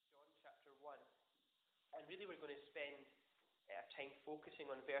And really we're going to spend time focusing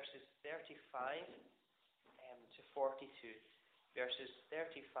on verses 35 to 42. Verses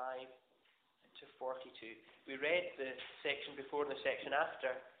 35 to 42. We read the section before and the section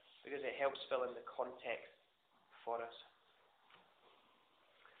after because it helps fill in the context for us.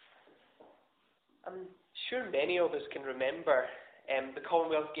 I'm sure many of us can remember the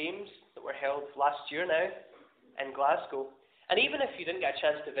Commonwealth Games that were held last year now in Glasgow. And even if you didn't get a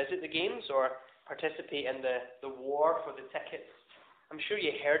chance to visit the Games or participate in the war for the tickets, I'm sure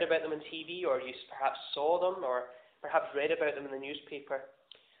you heard about them on TV, or you perhaps saw them, or perhaps read about them in the newspaper.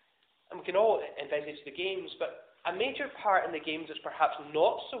 And we can all envisage the Games, but a major part in the Games that's perhaps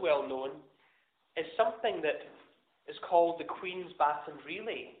not so well known is something that is called the Queen's Baton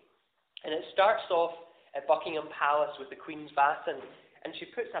Relay. And it starts off at Buckingham Palace with the Queen's baton, and she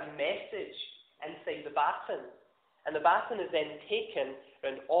puts a message inside the baton. And the baton is then taken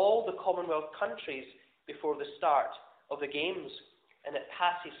around all the Commonwealth countries before the start of the Games. And it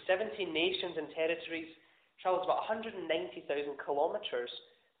passes 17 nations and territories, travels about 190,000 kilometres,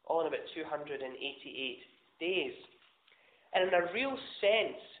 all in about 288 days. And in a real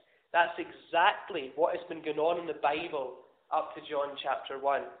sense, that's exactly what has been going on in the Bible up to John chapter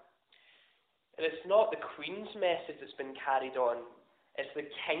 1. And it's not the Queen's message that's been carried on, it's the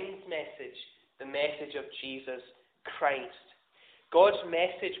King's message, the message of Jesus Christ. God's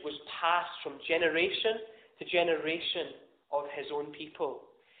message was passed from generation to generation of his own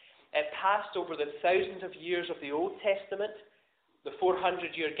people. It passed over the thousands of years of the Old Testament, the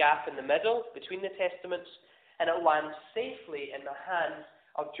 400-year gap in the middle between the Testaments, and it lands safely in the hands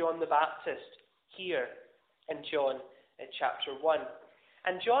of John the Baptist here in John chapter 1.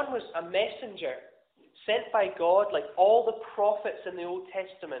 And John was a messenger sent by God like all the prophets in the Old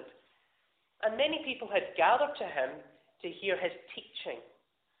Testament. And many people had gathered to him to hear his teaching.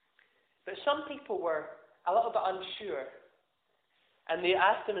 But some people were a little bit unsure. And they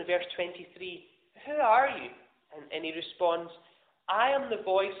asked him in verse 23, "Who are you?" And he responds, "I am the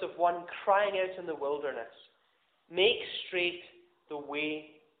voice of one crying out in the wilderness. Make straight the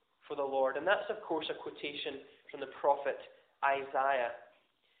way for the Lord." And that's, of course, a quotation from the prophet Isaiah,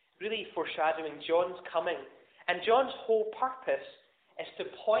 really foreshadowing John's coming. And John's whole purpose is to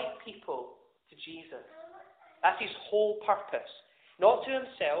point people to Jesus. That's his whole purpose. Not to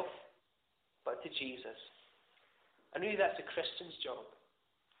himself, but to Jesus. And really that's a Christian's job.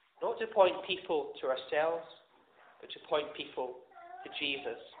 Not to point people to ourselves, but to point people to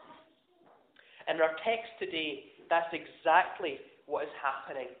Jesus. In our text today, that's exactly what is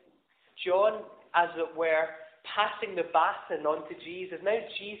happening. John, as it were, passing the baton on to Jesus. Now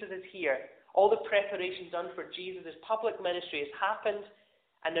Jesus is here. All the preparation done for Jesus' public ministry has happened,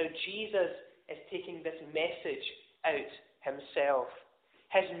 and now Jesus is taking this message out himself.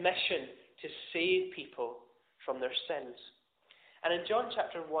 His mission to save people from their sins. And in John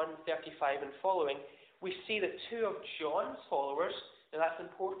chapter 1, 35 and following, we see that two of John's followers, now that's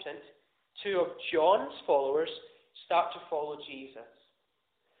important, two of John's followers start to follow Jesus.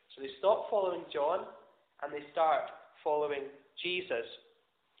 So they stop following John and they start following Jesus.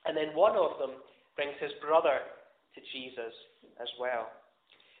 And then one of them brings his brother to Jesus as well.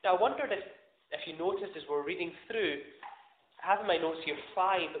 Now I wondered if you noticed as we're reading through, I have in my notes here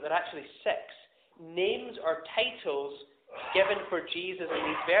 5, but there are actually 6 names or titles given for Jesus in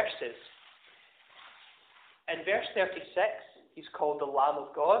these verses. In verse 36, he's called the Lamb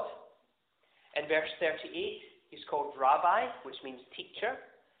of God. In verse 38, he's called Rabbi, which means teacher.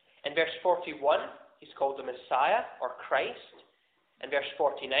 In verse 41, he's called the Messiah or Christ. In verse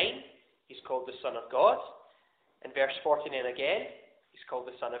 49, he's called the Son of God. In verse 49 again, he's called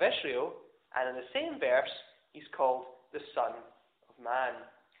the Son of Israel. And in the same verse, he's called the Son of Man.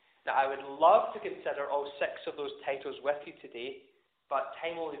 Now, I would love to consider all 6 of those titles with you today, but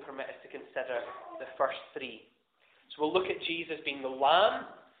time only permits us to consider the first 3. So we'll look at Jesus being the Lamb,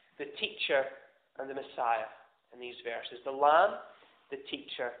 the Teacher, and the Messiah in these verses. The Lamb, the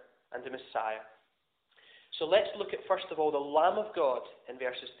Teacher, and the Messiah. So let's look at, first of all, the Lamb of God in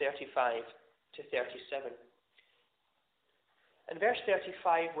verses 35 to 37. In verse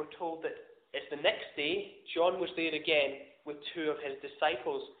 35, we're told that it's the next day, John was there again with 2 of his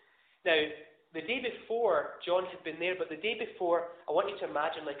disciples. Now, the day before, John had been there, but the day before, I want you to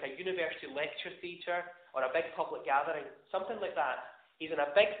imagine like a university lecture theatre or a big public gathering, something like that. He's in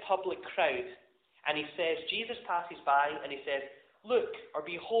a big public crowd, and he says, Jesus passes by, and he says, "Look, or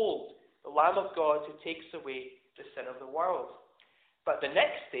behold, the Lamb of God who takes away the sin of the world." But the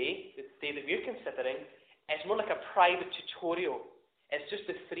next day, the day that we're considering, it's more like a private tutorial. It's just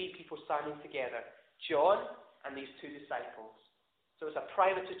the 3 people standing together, John and these 2 disciples. So it's a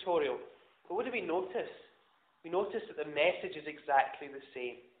private tutorial. But what do we notice we notice that the message is exactly the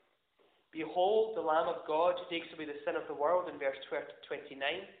same. Behold, the Lamb of God who takes away the sin of the world in verse 29.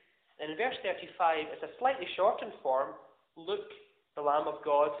 And in verse 35, it's a slightly shortened form. Look, the Lamb of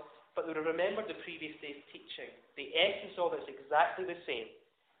God. But they would have remembered the previous day's teaching. The essence of it is exactly the same.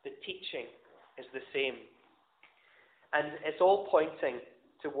 The teaching is the same. And it's all pointing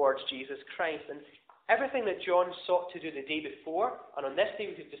towards Jesus Christ. And everything that John sought to do the day before, and on this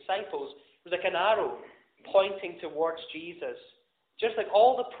day with his disciples, was like an arrow pointing towards Jesus. Just like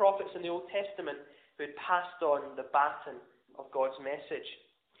all the prophets in the Old Testament who had passed on the baton of God's message.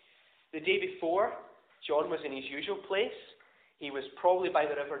 The day before, John was in his usual place. He was probably by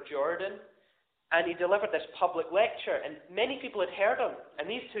the River Jordan, and he delivered this public lecture, and many people had heard him, and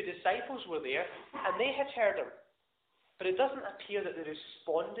these two disciples were there, and they had heard him. But it doesn't appear that they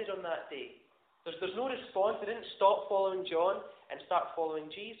responded on that day. There's no response. They didn't stop following John and start following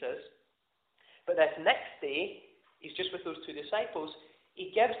Jesus. But this next day, he's just with those two disciples, he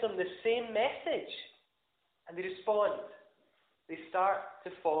gives them the same message, and they respond. They start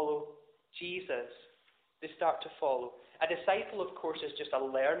to follow Jesus. They start to follow. A disciple, of course, is just a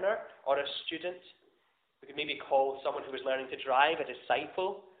learner or a student. We could maybe call someone who is learning to drive a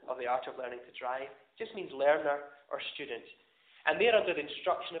disciple of the art of learning to drive. It just means learner or student. And they're under the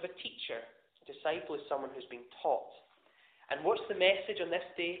instruction of a teacher. A disciple is someone who's being taught. And what's the message on this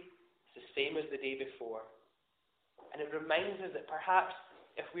day? It's the same as the day before. And it reminds us that perhaps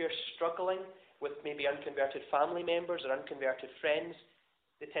if we are struggling with maybe unconverted family members or unconverted friends,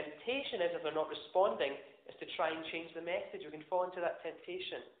 the temptation is, if they're not responding, is to try and change the message. We can fall into that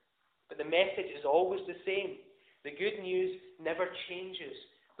temptation. But the message is always the same. The good news never changes.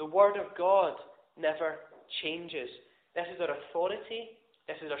 The Word of God never changes. This is our authority.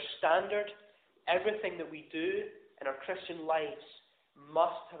 This is our standard. Everything that we do in our Christian lives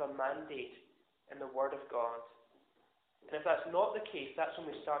must have a mandate in the Word of God. And if that's not the case, that's when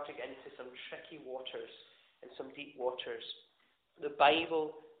we start to get into some tricky waters and some deep waters. The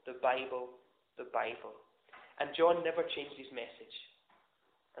Bible, the Bible, the Bible. And John never changed his message.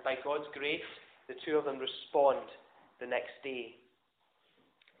 And by God's grace, the two of them respond the next day.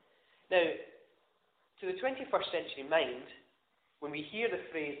 Now, to the 21st century mind, when we hear the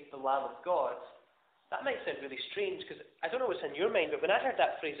phrase, the Lamb of God, that might sound really strange, because I don't know what's in your mind, but when I heard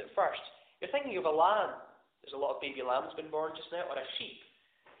that phrase at first, you're thinking of a lamb. There's a lot of baby lambs been born just now, or a sheep.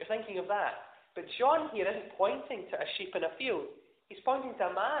 You're thinking of that. But John here isn't pointing to a sheep in a field. He's pointing to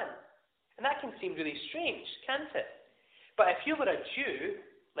a man. And that can seem really strange, can't it? But if you were a Jew,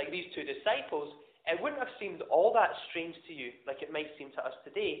 like these two disciples, it wouldn't have seemed all that strange to you, like it might seem to us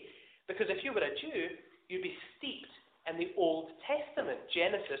today. Because if you were a Jew, you'd be steeped in the Old Testament,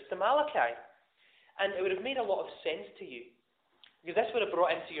 Genesis to Malachi. And it would have made a lot of sense to you. Because this would have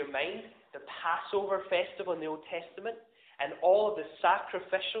brought into your mind the Passover festival in the Old Testament and all of the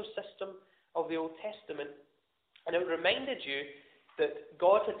sacrificial system of the Old Testament. And it reminded you that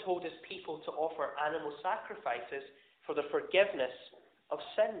God had told his people to offer animal sacrifices for the forgiveness of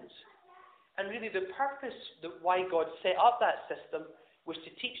sins. And really the purpose why God set up that system was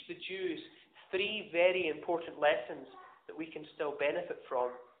to teach the Jews three very important lessons that we can still benefit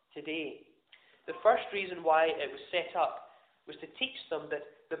from today. The first reason why it was set up was to teach them that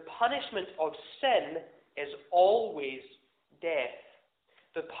the punishment of sin is always death.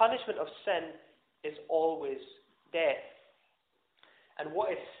 The punishment of sin is always death. And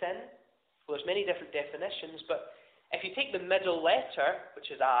what is sin? Well, there's many different definitions, but if you take the middle letter, which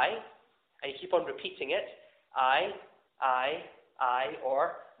is I, and you keep on repeating it, I,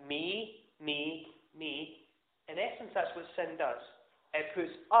 or me, in essence that's what sin does. It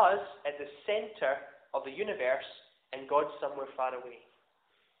puts us at the center of the universe and God somewhere far away.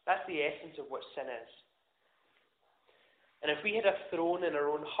 That's the essence of what sin is. And if we had a throne in our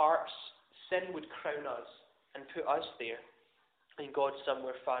own hearts, sin would crown us and put us there, and God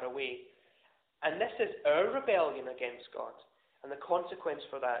somewhere far away. And this is our rebellion against God, and the consequence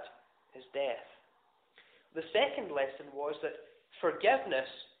for that is death. The second lesson was that forgiveness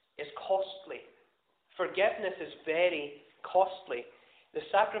is costly. Forgiveness is very costly. The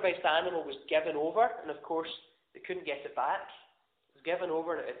sacrificed animal was given over, and of course they couldn't get it back. It was given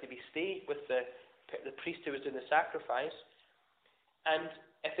over and it had to be stayed with the priest who was doing the sacrifice. And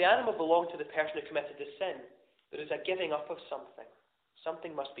if the animal belonged to the person who committed the sin, there is a giving up of something.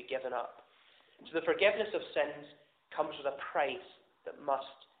 Something must be given up. So the forgiveness of sins comes with a price that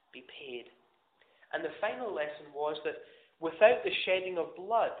must be paid. And the final lesson was that without the shedding of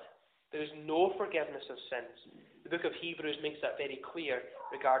blood, there is no forgiveness of sins. The book of Hebrews makes that very clear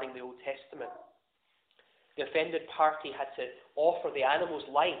regarding the Old Testament. The offended party had to offer the animal's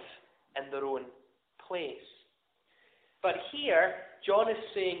life in their own place. But here, John is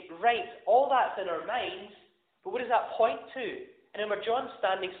saying, right, all that's in our minds, but what does that point to? And remember, John's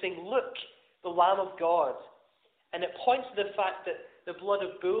standing saying, look, the Lamb of God. And it points to the fact that the blood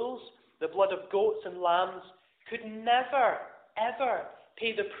of bulls, the blood of goats and lambs could never, ever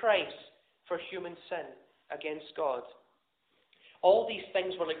pay the price for human sin against God. All these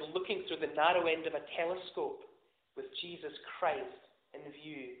things were like looking through the narrow end of a telescope with Jesus Christ in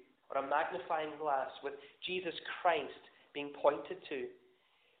view, or a magnifying glass with Jesus Christ being pointed to.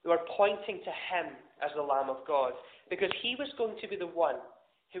 They were pointing to him as the Lamb of God, because he was going to be the one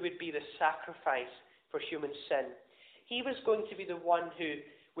who would be the sacrifice for human sin. He was going to be the one who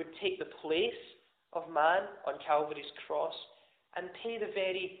would take the place of man on Calvary's cross and pay the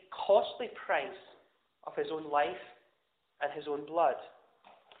very costly price of his own life and his own blood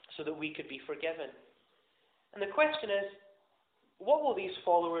so that we could be forgiven. And the question is, what will these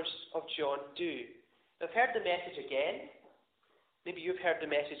followers of John do? They've heard the message again. Maybe you've heard the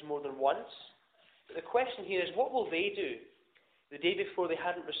message more than once. But the question here is, what will they do? The day before they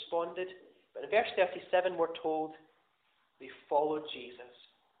hadn't responded, but in verse 37 we're told they followed Jesus.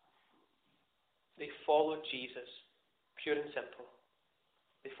 They followed Jesus. Pure and simple.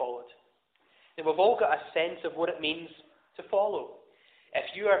 They followed. And we've all got a sense of what it means to follow.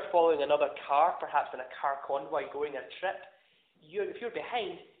 If you are following another car, perhaps in a car convoy going a trip, if you're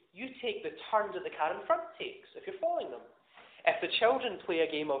behind, you take the turns that the car in front takes, if you're following them. If the children play a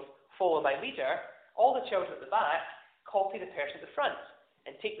game of follow my leader, all the children at the back copy the person at the front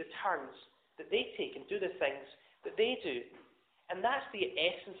and take the turns that they take and do the things that they do. And that's the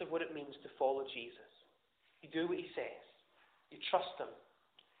essence of what it means to follow Jesus. You do what he says. You trust him.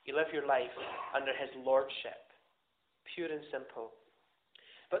 You live your life under his lordship. Pure and simple.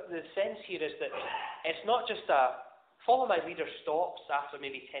 But the sense here is that it's not just a follow my leader stops after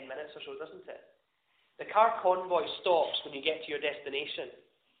maybe 10 minutes or so, doesn't it? The car convoy stops when you get to your destination.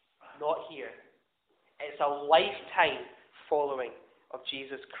 Not here. It's a lifetime following of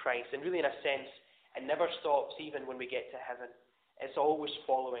Jesus Christ. And really, in a sense, it never stops even when we get to heaven. It's always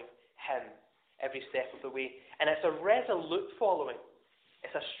following him every step of the way. And it's a resolute following.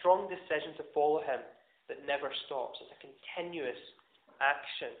 It's a strong decision to follow him that never stops. It's a continuous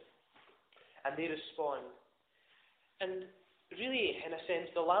action. And they respond. And really, in a sense,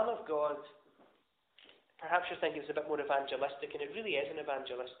 the Lamb of God, perhaps you're thinking it's a bit more evangelistic, and it really is an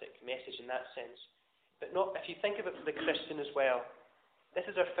evangelistic message in that sense. But not if you think of it for the Christian as well. This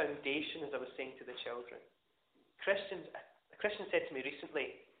is our foundation, as I was saying to the children. A Christian said to me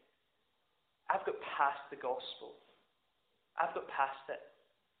recently, I've got past the gospel. I've got past it.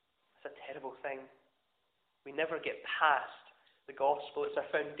 It's a terrible thing. We never get past the gospel. It's our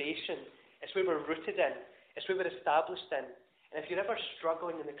foundation. It's where we're rooted in. It's where we're established in. And if you're ever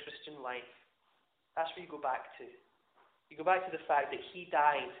struggling in the Christian life, that's where you go back to. You go back to the fact that he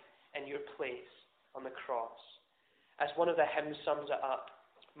died in your place on the cross. As one of the hymns sums it up,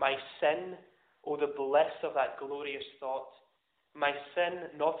 my sin, oh the bliss of that glorious thought, my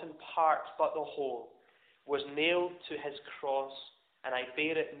sin, not in part but the whole, was nailed to his cross, and I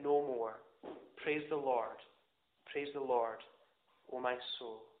bear it no more. Praise the Lord, O my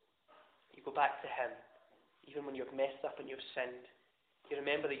soul. You go back to him, even when you've messed up and you've sinned. You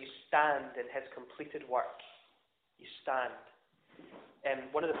remember that you stand in his completed work. You stand.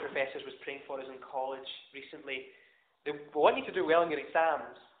 One of the professors was praying for us in college recently. They want you to do well in your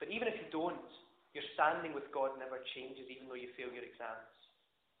exams, but even if you don't, your standing with God never changes, even though you fail your exams.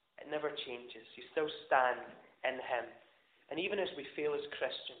 It never changes. You still stand in him. And even as we fail as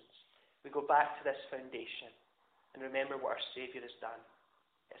Christians, we go back to this foundation and remember what our Saviour has done.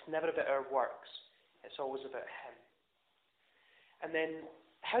 It's never about our works. It's always about him. And then,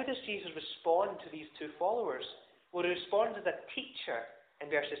 how does Jesus respond to these two followers? Well, he responds as a teacher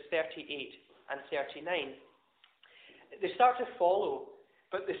in verses 38 and 39. They start to follow,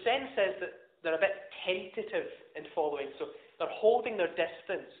 but the sense is that they're a bit tentative in following, so they're holding their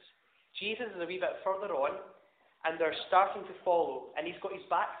distance. Jesus is a wee bit further on, and they're starting to follow, and he's got his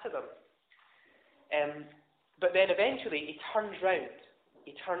back to them. But then eventually he turns round.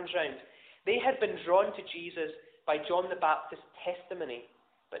 They had been drawn to Jesus by John the Baptist's testimony,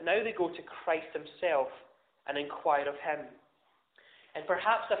 but now they go to Christ himself and inquire of him. And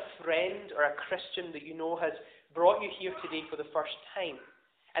perhaps a friend or a Christian that you know has brought you here today for the first time,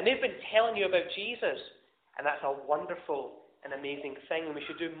 and they've been telling you about Jesus, and that's a wonderful and amazing thing, and we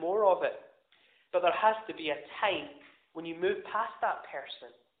should do more of it. But there has to be a time when you move past that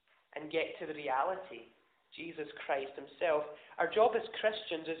person and get to the reality, Jesus Christ himself. Our job as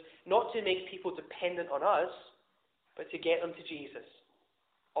Christians is not to make people dependent on us, but to get them to Jesus.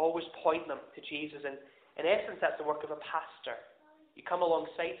 Always point them to Jesus. And In essence, that's the work of a pastor. You come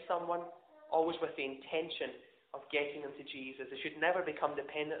alongside someone, always with the intention of getting them to Jesus. They should never become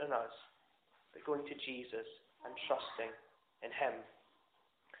dependent on us, but going to Jesus and trusting in Him.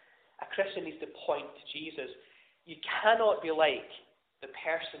 A Christian needs to point to Jesus. You cannot be like the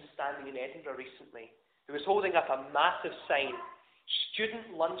person standing in Edinburgh recently who was holding up a massive sign,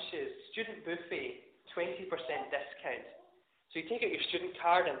 student lunches, student buffet, 20% discount. So you take out your student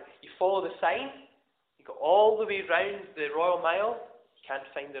card and you follow the sign. You go all the way round the Royal Mile. You can't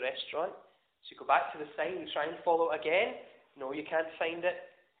find the restaurant. So you go back to the sign, you try and follow it again. No, you can't find it.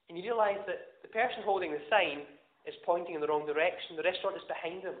 And you realise that the person holding the sign is pointing in the wrong direction. The restaurant is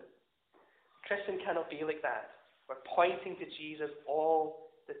behind him. A Christian cannot be like that. We're pointing to Jesus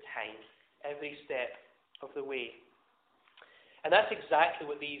all the time, every step of the way. And that's exactly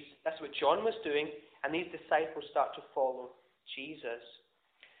that's what John was doing, and these disciples start to follow Jesus.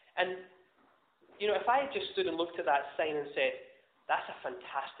 And, if I had just stood and looked at that sign and said, that's a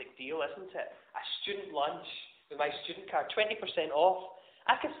fantastic deal, isn't it? A student lunch with my student card, 20% off.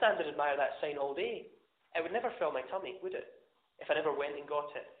 I could stand and admire that sign all day. It would never fill my tummy, would it? If I never went and got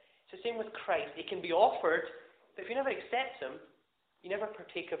it. It's the same with Christ. He can be offered, but if you never accept Him, you never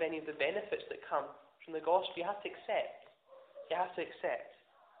partake of any of the benefits that come from the gospel. You have to accept. You have to accept.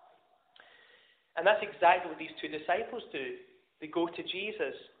 And that's exactly what these two disciples do. They go to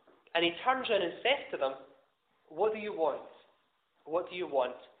Jesus, and He turns around and says to them, what do you want? What do you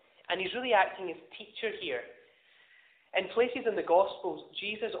want? And He's really acting as teacher here. In places in the Gospels,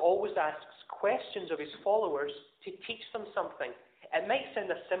 Jesus always asks questions of His followers to teach them something. It might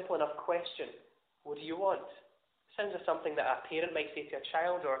sound a simple enough question. What do you want? It sounds like something that a parent might say to a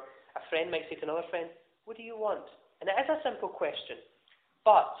child, or a friend might say to another friend. What do you want? And it is a simple question.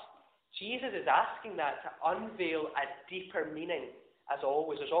 But Jesus is asking that to unveil a deeper meaning, as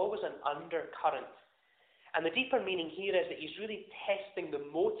always. There's always an undercurrent. And the deeper meaning here is that He's really testing the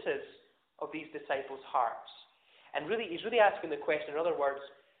motives of these disciples' hearts. And really, He's really asking the question, in other words,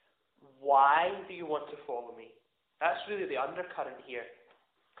 why do you want to follow me? That's really the undercurrent here.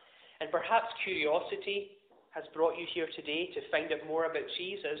 And perhaps curiosity has brought you here today to find out more about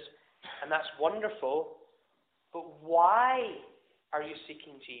Jesus, and that's wonderful. But why are you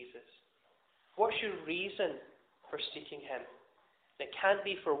seeking Jesus? What's your reason for seeking Him? It can't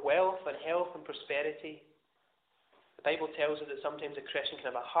be for wealth and health and prosperity. The Bible tells us that sometimes a Christian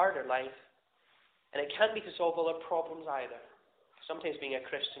can have a harder life, and it can't be to solve all our problems either. Sometimes being a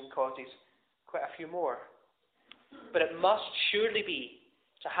Christian causes quite a few more. But it must surely be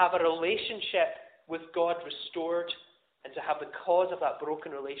to have a relationship with God restored, and to have the cause of that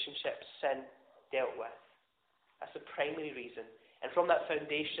broken relationship, sin, dealt with. That's the primary reason. And from that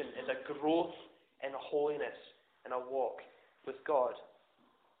foundation is a growth in holiness and a walk with God.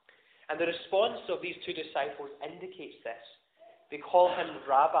 And the response of these two disciples indicates this. They call Him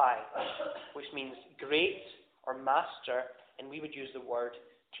Rabbi, which means great or master, and we would use the word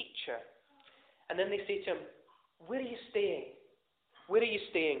teacher. And then they say to Him, where are you staying? Where are you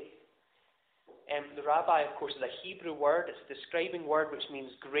staying? The rabbi, of course, is a Hebrew word. It's a describing word which means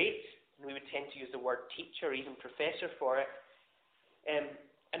great, and we would tend to use the word teacher or even professor for it. And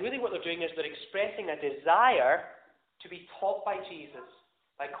really what they're doing is they're expressing a desire to be taught by Jesus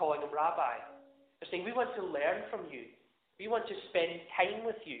by calling Him Rabbi. They're saying, we want to learn from you. We want to spend time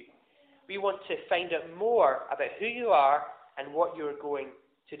with you. We want to find out more about who you are and what you're going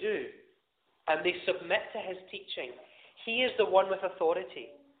to do. And they submit to His teaching. He is the one with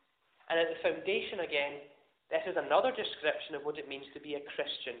authority. And at the foundation again, this is another description of what it means to be a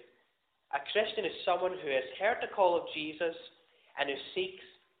Christian. A Christian is someone who has heard the call of Jesus and who seeks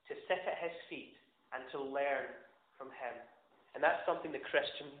to sit at His feet and to learn from Him. And that's something the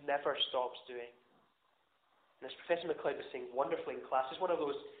Christian never stops doing. And as Professor MacLeod was saying wonderfully in class, it's one of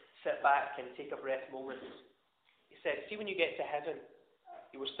those sit back and take a breath moments. He said, see, when you get to heaven,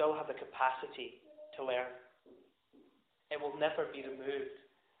 you will still have the capacity to learn. It will never be removed,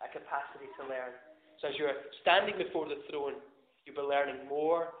 a capacity to learn. So as you're standing before the throne, you'll be learning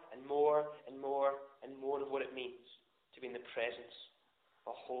more and more and more and more of what it means to be in the presence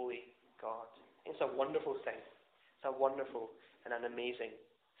of a holy God. It's a wonderful thing. It's a wonderful and an amazing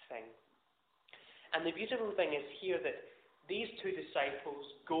thing. And the beautiful thing is here that these two disciples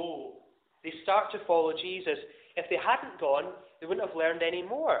go. They start to follow Jesus. If they hadn't gone, they wouldn't have learned any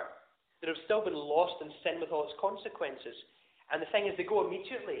more. They would have still been lost in sin with all its consequences. And the thing is, they go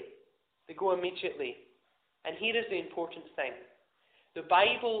immediately. They go immediately. And here is the important thing. The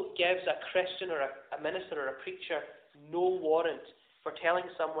Bible gives a Christian or a minister or a preacher no warrant for telling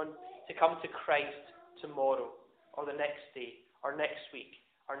someone to come to Christ tomorrow or the next day or next week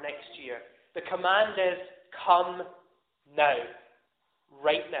or next year. The command is, come now.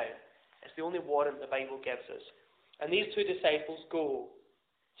 Right now. It's the only warrant the Bible gives us. And these two disciples go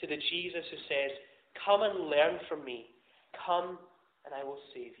to the Jesus who says, come and learn from me. Come and I will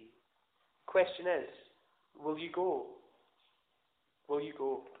save you. Question is, will you go? Will you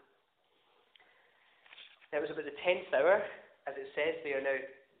go? Now, it was about the 10th hour, as it says there. Now,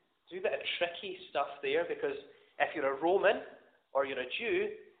 there's a bit of tricky stuff there, because if you're a Roman or you're a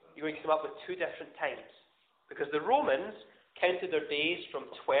Jew, you're going to come up with two different times. Because the Romans counted their days from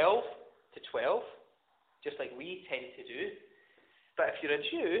 12 to 12, just like we tend to do. But if you're a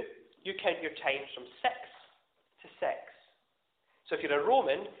Jew, you count your times from 6 to 6. So if you're a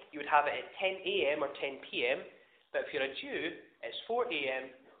Roman, you would have it at 10 a.m. or 10 p.m. But if you're a Jew, it's 4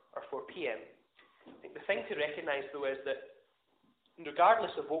 a.m. or 4 p.m. I think the thing to recognise, though, is that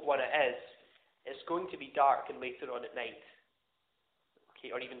regardless of what one it is, it's going to be dark and later on at night.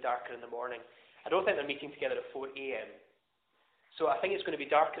 Okay, or even darker in the morning. I don't think they're meeting together at 4 a.m. So I think it's going to be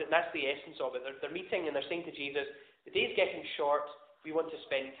darker, and that's the essence of it. They're meeting and they're saying to Jesus, the day's getting short, we want to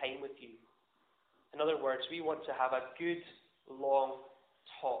spend time with you. In other words, we want to have a good, long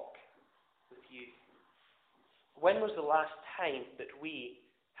talk with you. When was the last time that we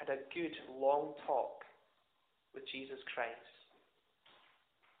had a good, long talk with Jesus Christ?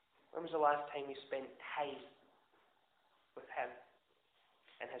 When was the last time we spent time with him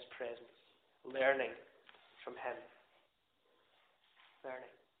in his presence, learning from him?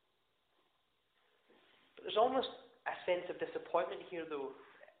 Learning. But there's almost a sense of disappointment here, though,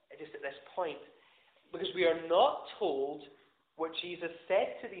 just at this point, because we are not told what Jesus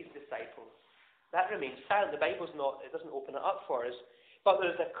said to these disciples. That remains silent. The Bible's not, it doesn't open it up for us. But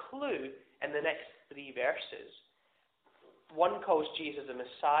there's a clue in the next 3 verses. One calls Jesus the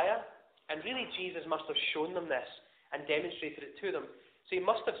Messiah, and really Jesus must have shown them this and demonstrated it to them. So he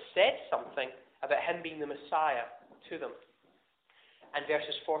must have said something about him being the Messiah to them. And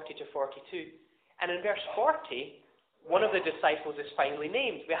verses 40 to 42. And in verse 40, one of the disciples is finally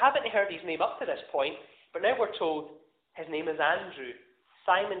named. We haven't heard his name up to this point, but now we're told his name is Andrew,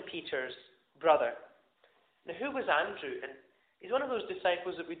 Simon Peter's brother. Now, who was Andrew? And he's one of those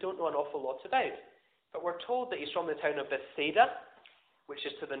disciples that we don't know an awful lot about. But we're told that he's from the town of Bethsaida, which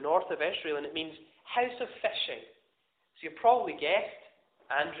is to the north of Israel, and it means house of fishing. So you probably guessed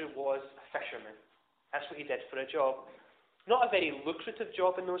Andrew was a fisherman. That's what he did for a job. Not a very lucrative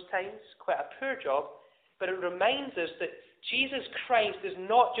job in those times, quite a poor job, but it reminds us that Jesus Christ is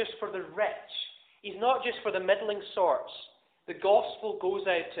not just for the rich. He's not just for the middling sorts. The gospel goes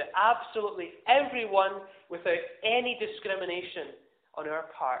out to absolutely everyone without any discrimination on our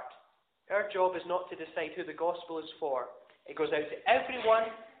part. Our job is not to decide who the gospel is for. It goes out to everyone,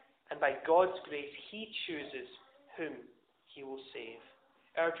 and by God's grace, he chooses whom he will save.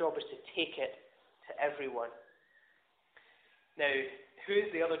 Our job is to take it to everyone. Now, who is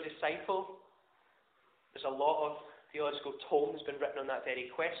the other disciple? There's a lot of theological tomes been written on that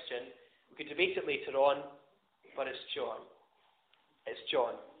very question. We could debate it later on, but it's John. It's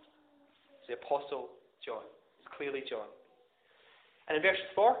John. It's the Apostle John. It's clearly John. And in verse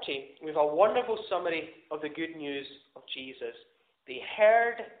 40, we have a wonderful summary of the good news of Jesus. They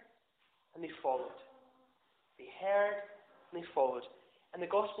heard and they followed. They heard and they followed. And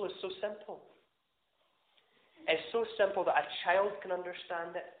the gospel is so simple. It's so simple that a child can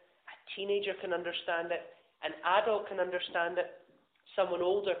understand it, a teenager can understand it, an adult can understand it, someone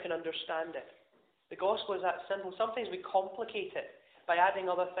older can understand it. The gospel is that simple. Sometimes we complicate it by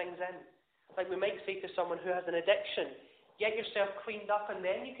adding other things in. Like we might say to someone who has an addiction, get yourself cleaned up and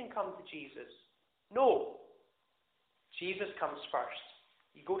then you can come to Jesus. No. Jesus comes first.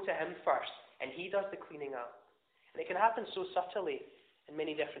 You go to him first, and he does the cleaning up. And it can happen so subtly in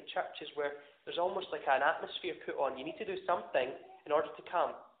many different churches where there's almost like an atmosphere put on. You need to do something in order to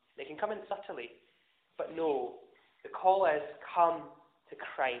come. They can come in subtly. But no, the call is come to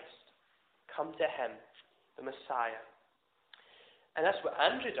Christ. Come to him, the Messiah. And that's what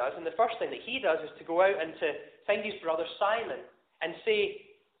Andrew does. And the first thing that he does is to go out and to find his brother Simon and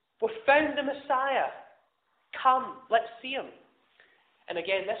say, we've found the Messiah. Come, let's see him. And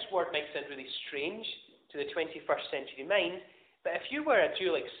again, this word might sound really strange to the 21st century mind, but if you were a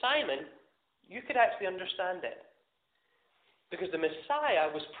Jew like Simon, you could actually understand it. Because the Messiah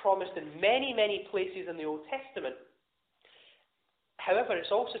was promised in many, many places in the Old Testament. However,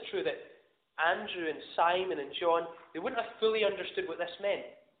 it's also true that Andrew and Simon and John, they wouldn't have fully understood what this meant.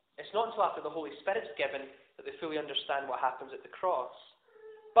 It's not until after the Holy Spirit's given that they fully understand what happens at the cross.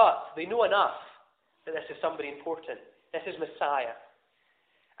 But they know enough that this is somebody important. This is Messiah.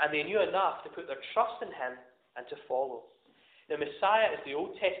 And they knew enough to put their trust in him and to follow. Now, Messiah is the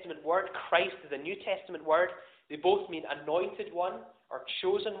Old Testament word. Christ is the New Testament word. They both mean anointed one or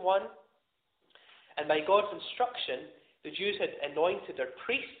chosen one. And by God's instruction, the Jews had anointed their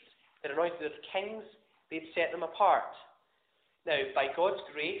priests, they'd anointed their kings, they'd set them apart. Now, by God's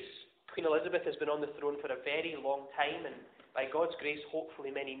grace, Queen Elizabeth has been on the throne for a very long time, and by God's grace,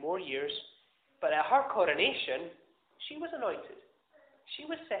 hopefully many more years. But at her coronation, she was anointed. She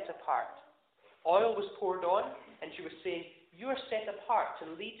was set apart. Oil was poured on, and she was saying, you are set apart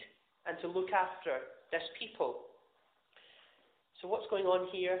to lead and to look after this people. So what's going on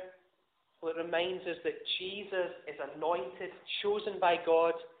here? Well, it reminds us that Jesus is anointed, chosen by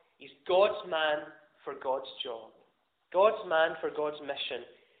God. He's God's man for God's job. God's man for God's mission.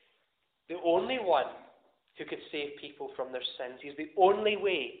 The only one who could save people from their sins. He's the only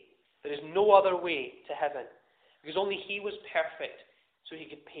way. There is no other way to heaven. Because only He was perfect, so He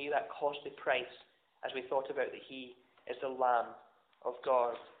could pay that costly price, as we thought about that He is the Lamb of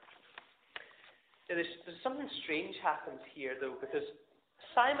God. Now, there's something strange happens here, though, because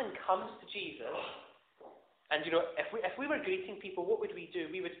Simon comes to Jesus, and if we were greeting people, what would we do?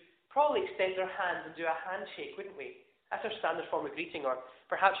 We would probably extend our hands and do a handshake, wouldn't we? That's our standard form of greeting, or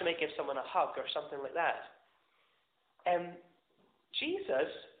perhaps you might give someone a hug or something like that. Jesus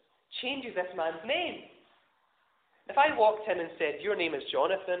changes this man's name. If I walked in and said, your name is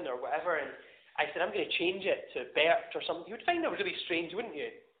Jonathan or whatever, and I said, I'm going to change it to Bert or something, you would find that really strange, wouldn't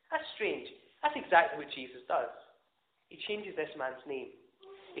you? That's strange. That's exactly what Jesus does. He changes this man's name.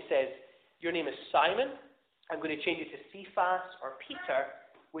 He says, your name is Simon. I'm going to change it to Cephas or Peter,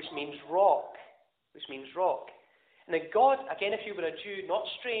 which means rock. Which means rock. And then God, again, if you were a Jew, not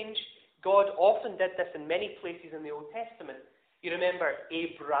strange, God often did this in many places in the Old Testament. You remember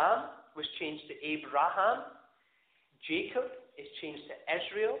Abram was changed to Abraham. Jacob is changed to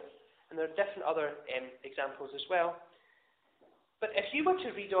Israel. And there are different other examples as well. But if you were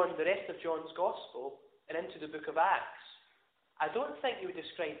to read on the rest of John's Gospel and into the book of Acts, I don't think you would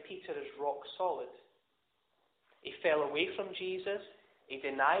describe Peter as rock solid. He fell away from Jesus. He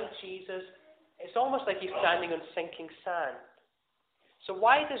denied Jesus. It's almost like he's standing on sinking sand. So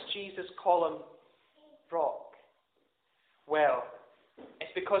why does Jesus call him rock? Well,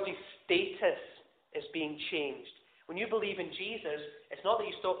 it's because his status is being changed. When you believe in Jesus, it's not that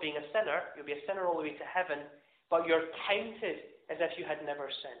you stop being a sinner. You'll be a sinner all the way to heaven, but you're counted as if you had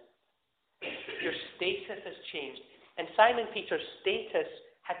never sinned. Your status has changed. And Simon Peter's status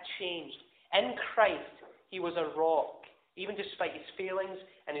had changed. In Christ, he was a rock. Even despite his failings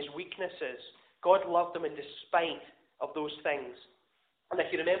and his weaknesses, God loved him in despite of those things. And if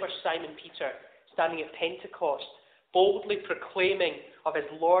you remember Simon Peter standing at Pentecost, boldly proclaiming of his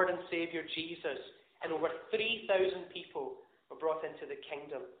Lord and Saviour Jesus, and over 3,000 people were brought into the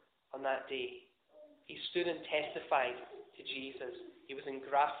kingdom on that day. He stood and testified to Jesus. He was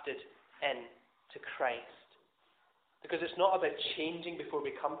engrafted in to Christ. Because it's not about changing before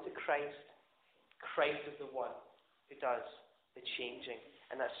we come to Christ. Christ is the one who does the changing.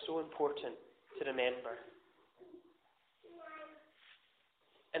 And that's so important to remember.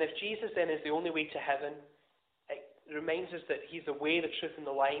 And if Jesus then is the only way to heaven, it reminds us that He's the way, the truth, and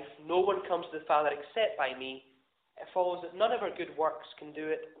the life. No one comes to the Father except by me. It follows that none of our good works can do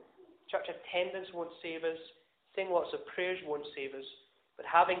it. Church attendance won't save us. Saying lots of prayers won't save us. But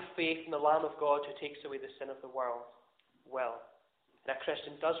having faith in the Lamb of God who takes away the sin of the world will. And a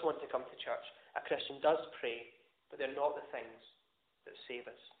Christian does want to come to church. A Christian does pray. But they're not the things that save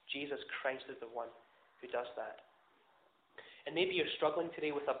us. Jesus Christ is the one who does that. And maybe you're struggling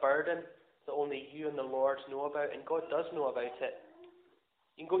today with a burden that only you and the Lord know about, and God does know about it.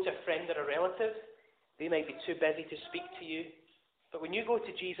 You can go to a friend or a relative. They might be too busy to speak to you. But when you go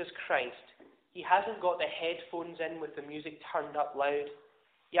to Jesus Christ, He hasn't got the headphones in with the music turned up loud.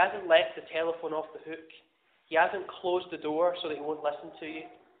 He hasn't left the telephone off the hook. He hasn't closed the door so that He won't listen to you.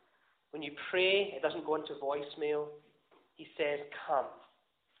 When you pray, it doesn't go into voicemail. He says, come.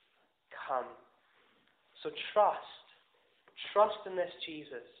 Come. So trust in this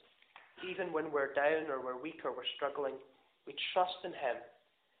Jesus. Even when we're down or we're weak or we're struggling, we trust in Him.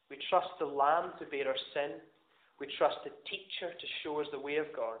 We trust the Lamb to bear our sin. We trust the teacher to show us the way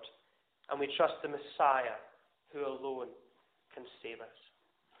of God. And we trust the Messiah who alone can save us.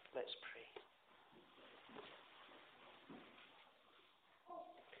 Let's pray.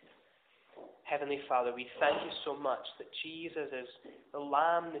 Heavenly Father, we thank you so much that Jesus is the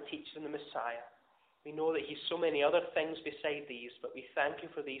Lamb, the teacher, and the Messiah. We know that He's so many other things beside these, but we thank you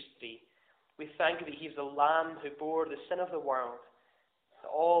for these three. We thank you that He's the Lamb who bore the sin of the world, that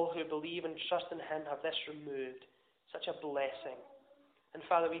all who believe and trust in Him have this removed. Such a blessing. And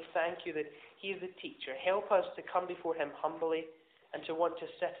Father, we thank you that He is the teacher. Help us to come before him humbly and to want to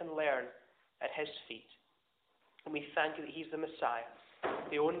sit and learn at his feet. And we thank you that he's the Messiah,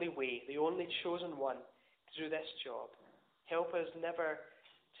 the only way, the only chosen one to do this job. Help us never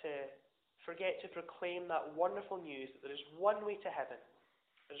to forget to proclaim that wonderful news that there is one way to heaven.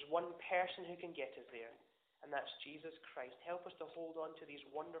 There's one person who can get us there, and that's Jesus Christ. Help us to hold on to these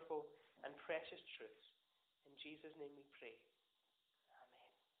wonderful and precious truths. In Jesus' name we pray.